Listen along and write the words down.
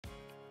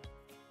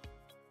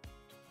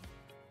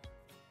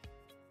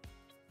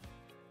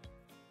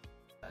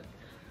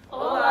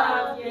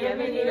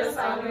Bienvenidos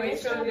a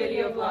nuestro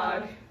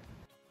videoblog.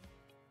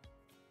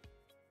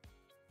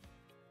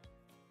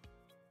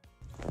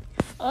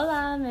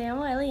 Hola, me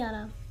llamo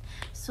Eliana.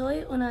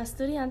 Soy una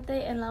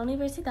estudiante en la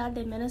Universidad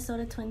de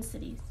Minnesota Twin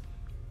Cities.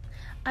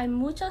 Hay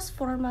muchas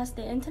formas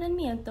de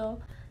entretenimiento,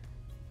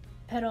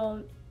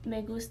 pero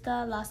me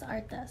gustan las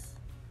artes.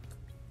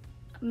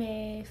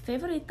 Mi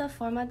favorita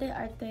forma de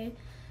arte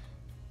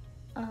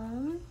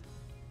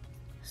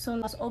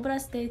son las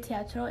obras de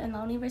teatro en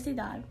la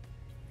universidad,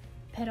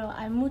 pero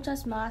hay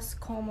muchas más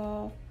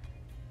como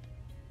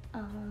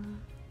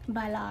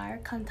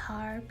bailar,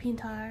 cantar,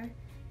 pintar,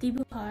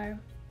 dibujar,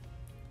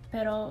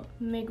 pero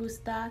me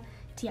gusta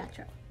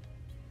teatro.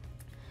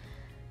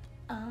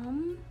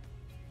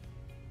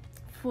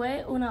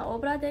 Fue una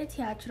obra de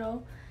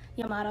teatro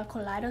llamada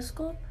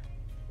Kaleidoscope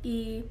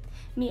y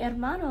mi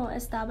hermano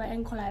estaba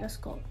en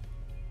Kaleidoscope.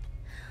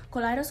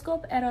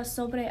 Kaleidoscope era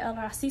sobre el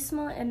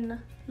racismo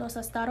en los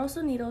Estados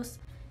Unidos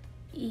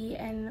y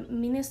en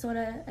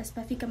Minnesota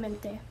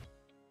específicamente.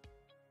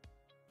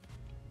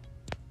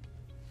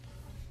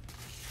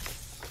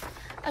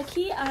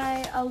 Aquí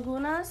hay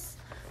algunas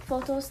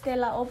fotos de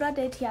la obra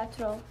de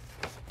teatro.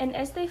 En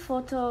esta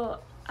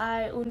foto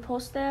hay un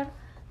póster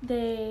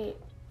de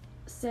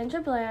Sandra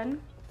Bland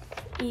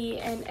y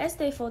en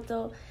esta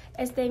foto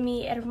es de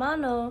mi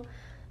hermano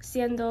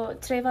siendo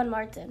Trayvon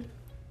Martin.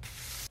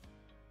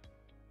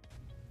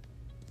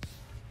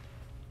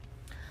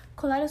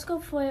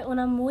 Kaleidoscope fue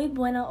una muy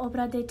buena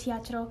obra de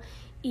teatro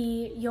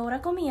y yo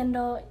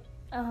recomiendo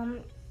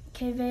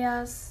que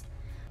veas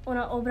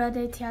una obra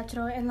de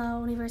teatro en la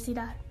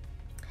universidad.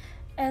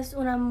 Es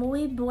una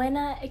muy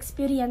buena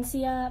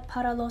experiencia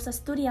para los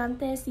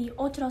estudiantes y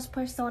otras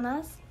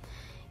personas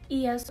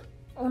y es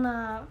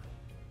una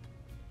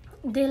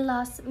de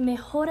las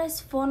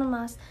mejores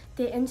formas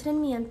de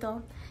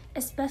entretenimiento,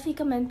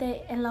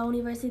 específicamente en la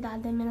Universidad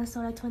de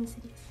Minnesota Twin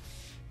Cities.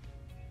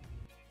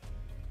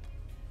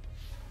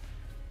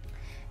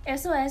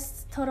 Eso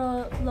es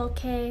todo lo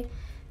que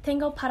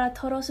tengo para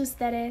todos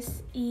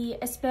ustedes y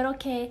espero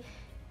que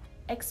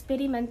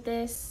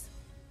experimentes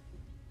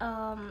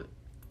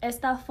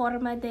esta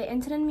forma de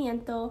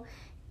entretenimiento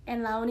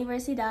en la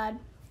universidad.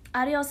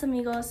 Adiós,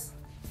 amigos.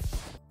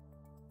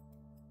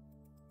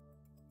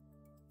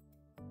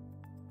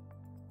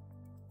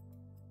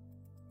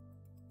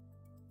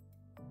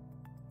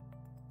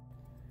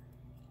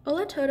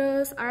 Hola a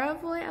todos, ahora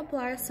voy a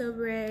hablar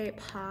sobre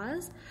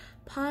Paz.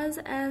 Paz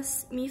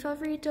es mi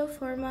favorita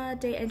forma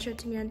de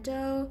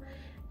entretenimiento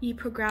y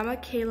programa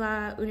que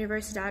la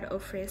universidad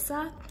ofrece.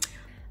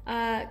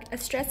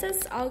 Estrés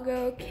es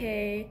algo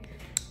que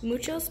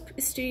muchos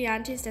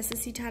estudiantes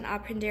necesitan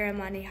aprender a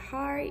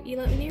manejar y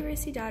la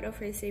universidad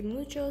ofrece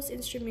muchos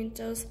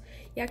instrumentos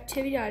y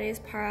actividades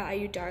para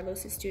ayudar a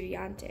los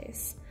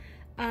estudiantes.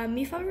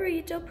 Mi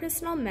favorito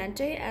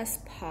personalmente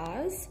es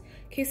Paz,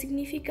 que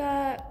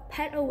significa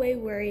Put Away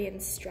Worry and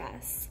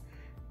Stress.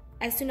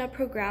 Es un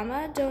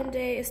programa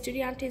donde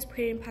estudiantes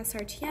pueden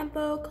pasar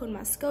tiempo con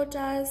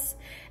mascotas.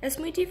 Es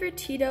muy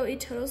divertido y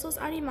todos los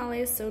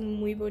animales son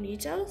muy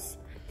bonitos.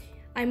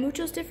 Hay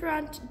muchos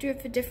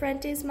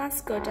diferentes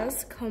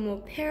mascotas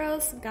como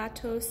perros,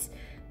 gatos,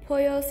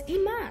 pollos y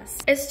más.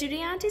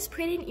 Estudiantes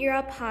pueden ir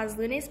a Paz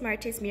lunes,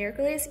 martes,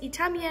 miércoles y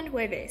también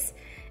jueves.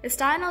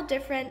 Está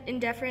en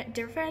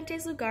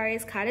diferentes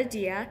lugares cada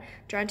día.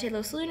 Durante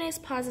los lunes,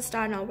 Paz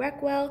está en el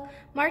Recwell,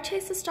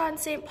 martes está en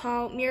St.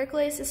 Paul,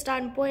 miércoles está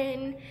en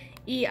Boynton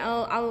y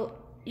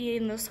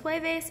en los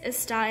jueves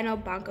está en el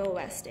Banco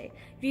Oeste.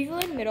 Vivo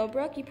en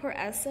Middlebrook y por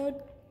eso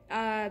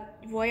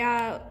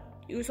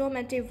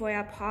usualmente voy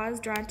a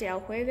Paz durante el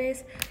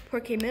jueves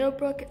porque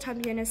Middlebrook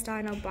también está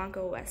en el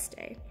Banco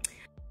Oeste.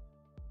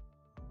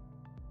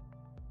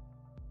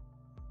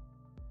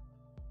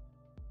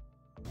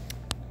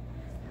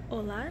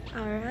 Hola,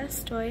 ahora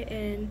estoy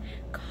en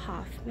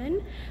Kaufman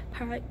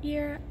para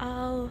ir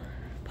al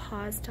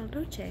Paz de la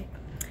noche.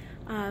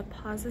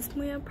 Paz es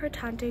muy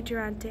importante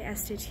durante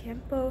este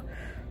tiempo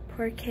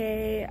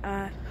porque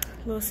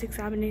los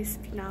exámenes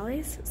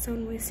finales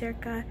son muy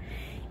cerca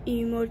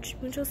y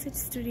muchos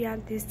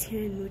estudiantes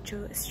tienen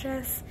mucho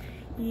estrés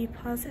y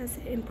Paz es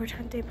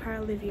importante para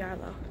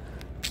aliviarlo.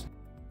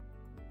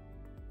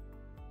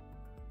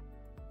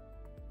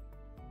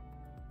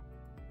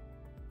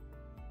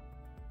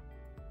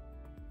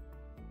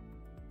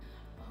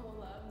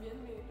 Hola,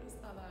 bienvenidos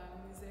a la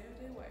Museo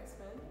de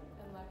Weissman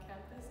en la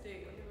campus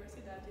de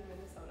Universidad de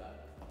Minnesota.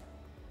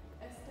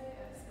 Este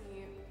es mi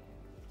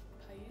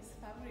país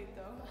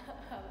favorito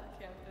a la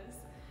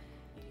campus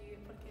y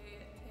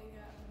porque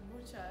tenga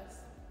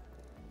muchas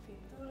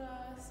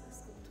pinturas,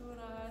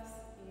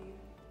 esculturas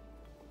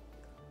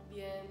y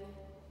bien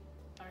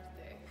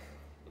arte.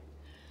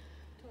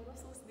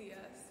 Todos los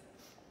días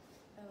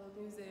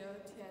el museo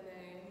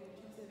tiene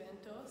muchos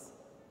eventos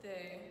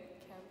de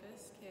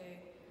campus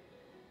que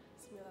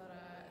similar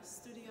a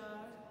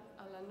estudiar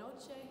a la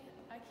noche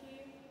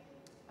aquí,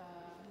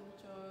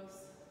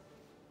 muchos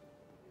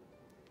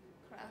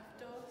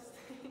craftos.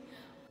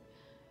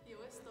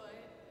 Yo estoy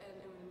en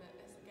una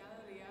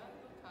galería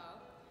local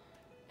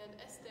en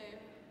este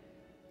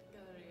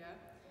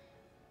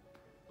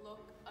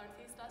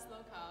estás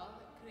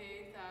local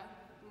crea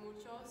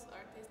muchos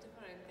artes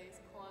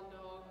diferentes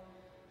cuando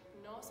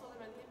no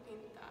solamente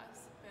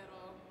pintas,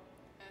 pero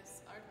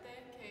es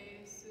arte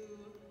que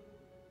su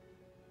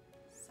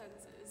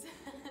senses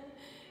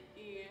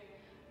y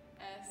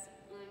es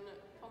un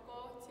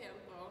poco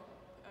tiempo,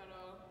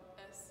 pero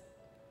es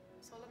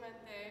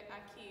solamente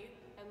aquí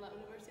en la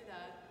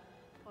universidad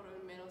por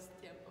un menos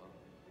tiempo.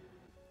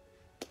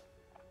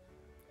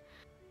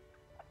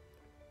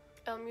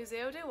 El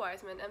Museo de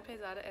Weizmann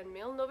empezó en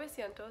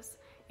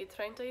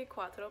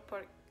 1934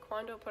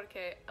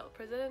 porque el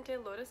presidente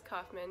Lotus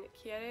Kaufman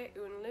quiere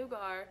un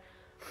lugar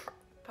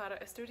para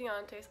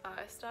estudiantes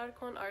a estar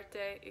con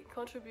arte y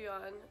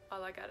contribuyan a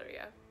la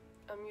galería.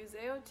 El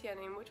museo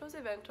tiene muchos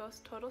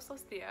eventos todos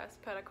los días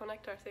para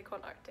conectarse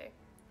con arte.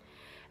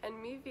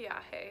 En mi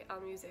viaje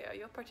al museo,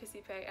 yo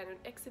participé en una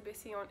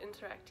exhibición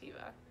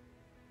interactiva.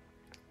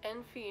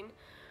 En fin,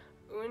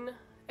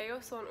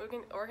 ellos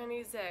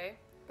organizé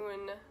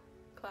una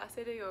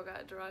clase de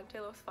yoga durante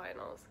los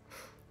finals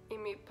y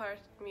mi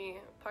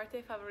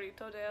parte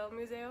favorita del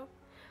museo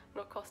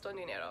no costó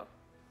dinero.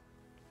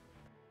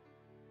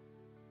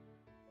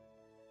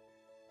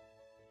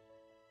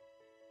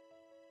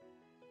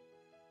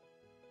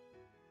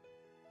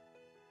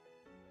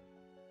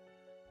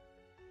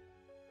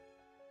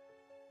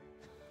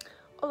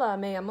 Hola,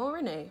 me llamo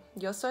René.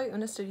 Yo soy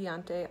un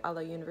estudiante a la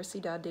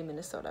Universidad de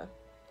Minnesota.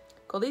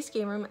 Goldie's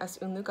Game Room es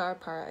un lugar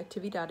para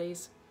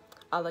actividades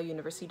a la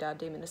Universidad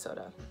de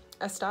Minnesota.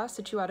 Está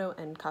situado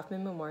en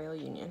Kaufman Memorial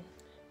Union.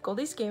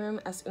 Goldie's Game Room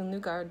es un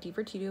lugar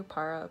divertido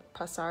para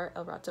pasar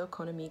el rato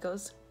con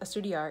amigos,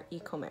 estudiar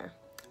y comer.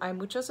 Hay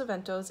muchos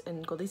eventos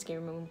en Goldie's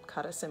Game Room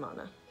cada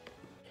semana.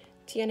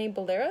 Tiene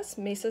boleras,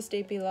 mesas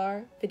de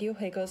billar,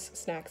 videojuegos,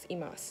 snacks y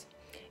más.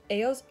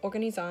 Ellos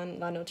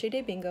organizan la noche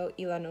de bingo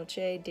y la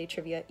noche de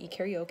trivia y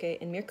karaoke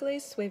en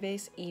miércoles,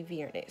 jueves y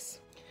viernes.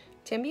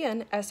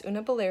 También es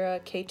una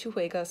bolera que tú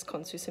juegas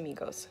con sus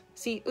amigos.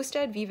 Si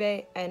usted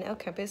vive en el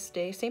campus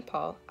de St.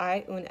 Paul,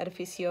 hay un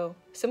edificio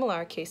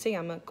similar que se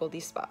llama Goldie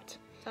Spot.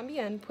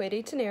 También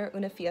puede tener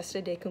una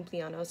fiesta de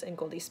cumpleaños en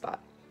Goldie Spot.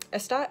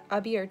 Está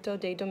abierto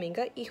de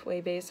domingo y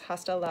jueves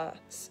hasta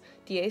las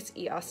 10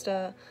 y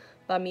hasta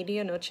la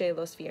medianoche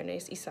los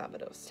viernes y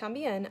sábados.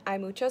 También hay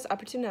muchas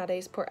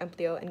oportunidades por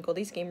empleo en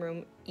Goldie's Game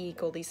Room y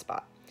Goldie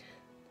Spot.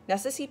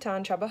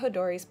 Necesitan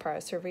trabajadores para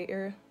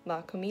servir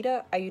la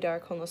comida, ayudar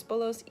con los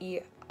bolos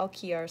y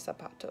alquilar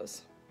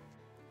zapatos.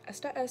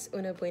 Esta es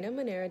una buena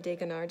manera de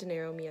ganar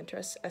dinero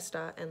mientras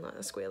está en la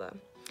escuela.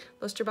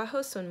 Los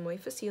trabajos son muy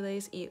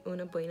fáciles y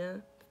una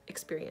buena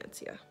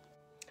experiencia.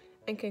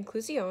 En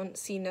conclusión,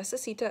 si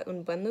necesita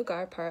un buen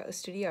lugar para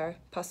estudiar,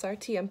 pasar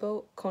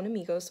tiempo con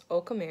amigos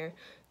o comer,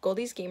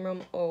 Goldie's Game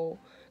Room o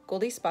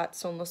Goldie Spot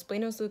son los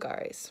buenos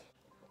lugares.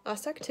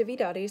 Las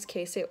actividades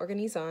que se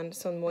organizan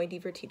son muy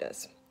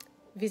divertidas.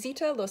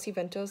 Visita los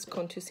eventos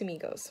con tus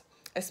amigos.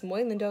 Es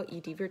muy lindo y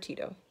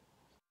divertido.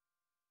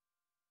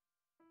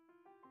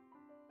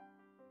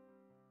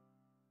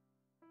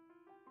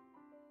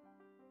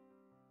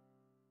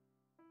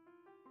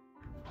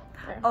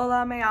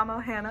 Hola, me llamo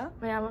Hannah.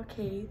 Me llamo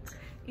Kate.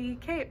 Y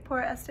Kate,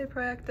 por este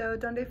proyecto,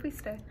 ¿dónde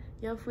fuiste?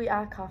 Yo fui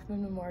a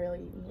Kaufman Memorial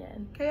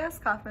Union. ¿Qué es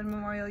Kaufman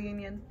Memorial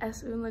Union?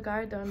 Es un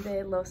lugar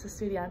donde los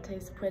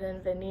estudiantes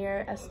pueden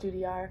venir,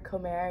 estudiar,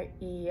 comer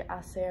y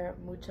hacer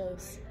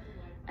muchas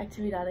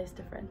actividades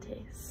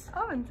diferentes.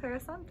 Oh,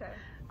 interesante.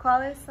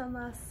 ¿Cuáles son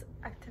las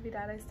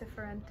actividades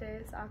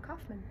diferentes a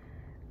Kaufman?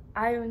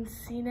 Hay un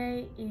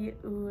cine y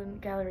una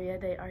galería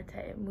de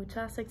arte.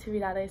 Muchas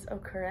actividades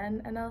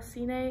ocurren en el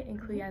cine,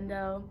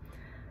 incluyendo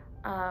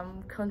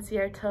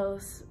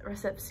conciertos,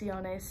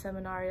 recepciones,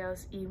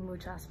 seminarios y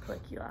muchas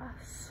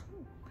películas.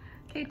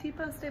 ¿Qué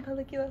tipos de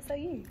películas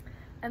hay?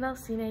 En el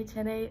cine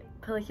tiene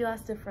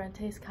películas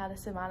diferentes cada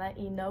semana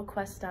y no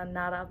cuestan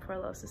nada por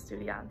los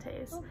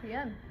estudiantes. Oh,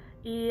 bien.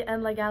 Y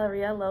en la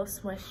galería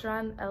los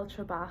muestran el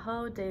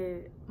trabajo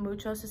de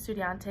muchos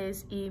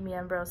estudiantes y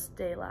miembros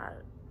de la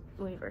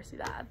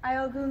universidad. ¿Hay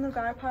algún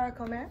lugar para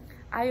comer?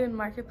 Hay un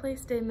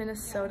marketplace de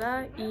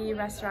Minnesota y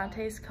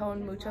restaurantes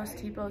con muchos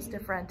tipos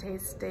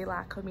diferentes de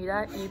la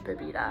comida y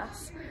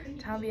bebidas.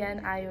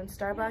 También hay un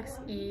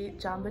Starbucks y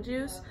Jamba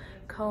Juice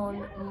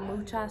con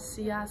muchas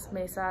sillas,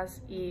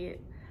 mesas y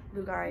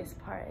lugares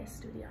para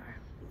estudiar.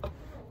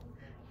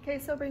 ¿Qué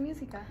sobre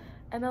música?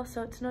 En el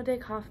sótano de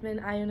Kaufman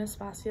hay un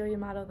espacio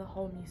llamado The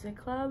Whole Music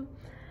Club.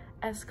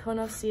 Es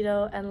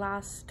conocido en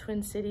las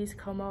Twin Cities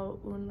como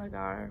un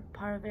lugar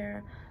para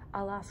ver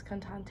a las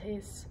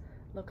cantantes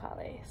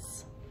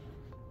locales.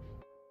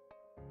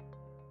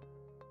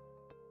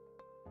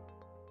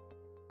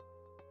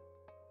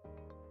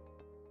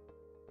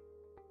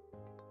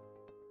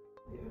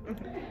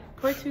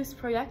 Por tus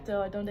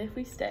proyectos, ¿dónde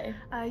fuiste?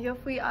 Yo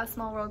fui a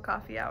Small World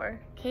Coffee Hour.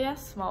 ¿Qué es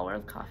Small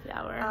World Coffee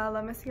Hour?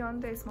 La misión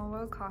de Small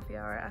World Coffee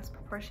Hour es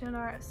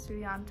proporcionar a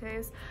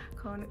estudiantes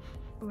con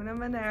una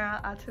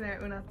manera a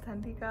tener una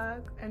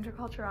auténtica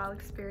intercultural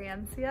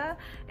experiencia.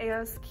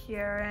 Ellos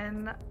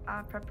quieren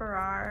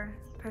preparar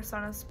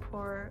personas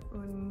por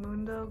un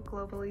mundo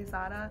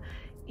globalizado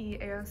y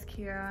ellos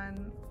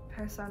quieren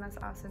personas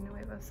hacen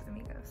nuevos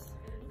amigos.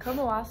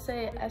 ¿Cómo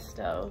hace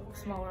esto,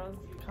 Small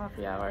World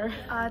Coffee Hour?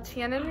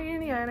 Tienen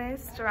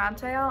reuniones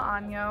durante el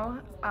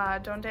año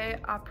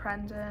donde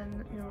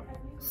aprenden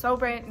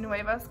sobre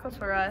nuevas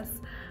culturas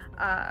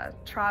a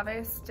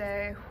través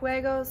de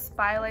juegos,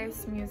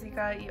 bailes,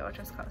 música y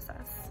otras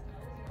cosas.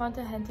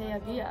 ¿Cuánta gente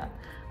había?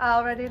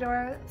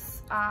 Alrededor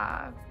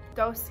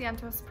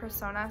 200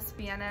 personas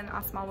vienen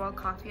a Small World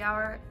Coffee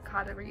Hour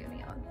cada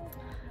reunión.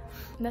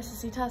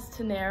 ¿Necesitas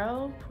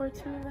dinero por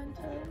tu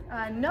evento?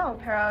 No,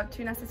 pero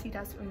tú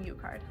necesitas un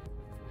U-Card.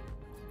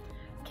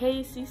 ¿Qué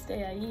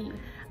hiciste allí?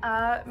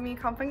 Mi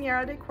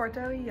compañera de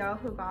cuarto y yo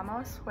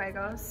jugamos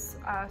juegos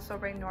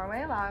sobre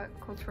Noruega, la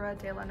cultura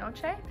de la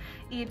noche,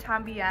 y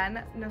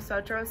también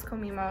nosotros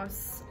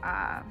comimos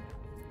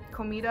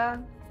comida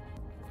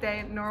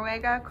de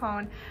Noruega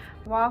con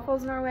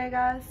waffles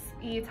noruegas,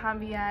 y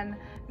también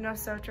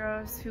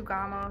nosotros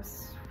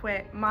jugamos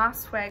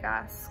más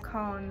juegos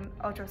con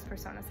otras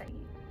personas allí.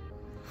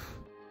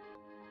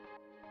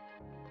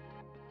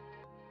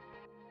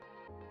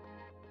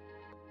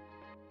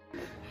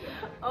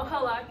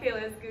 Ojalá que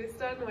les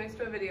guste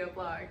nuestro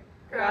videoblog.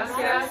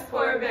 Gracias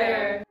por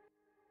ver.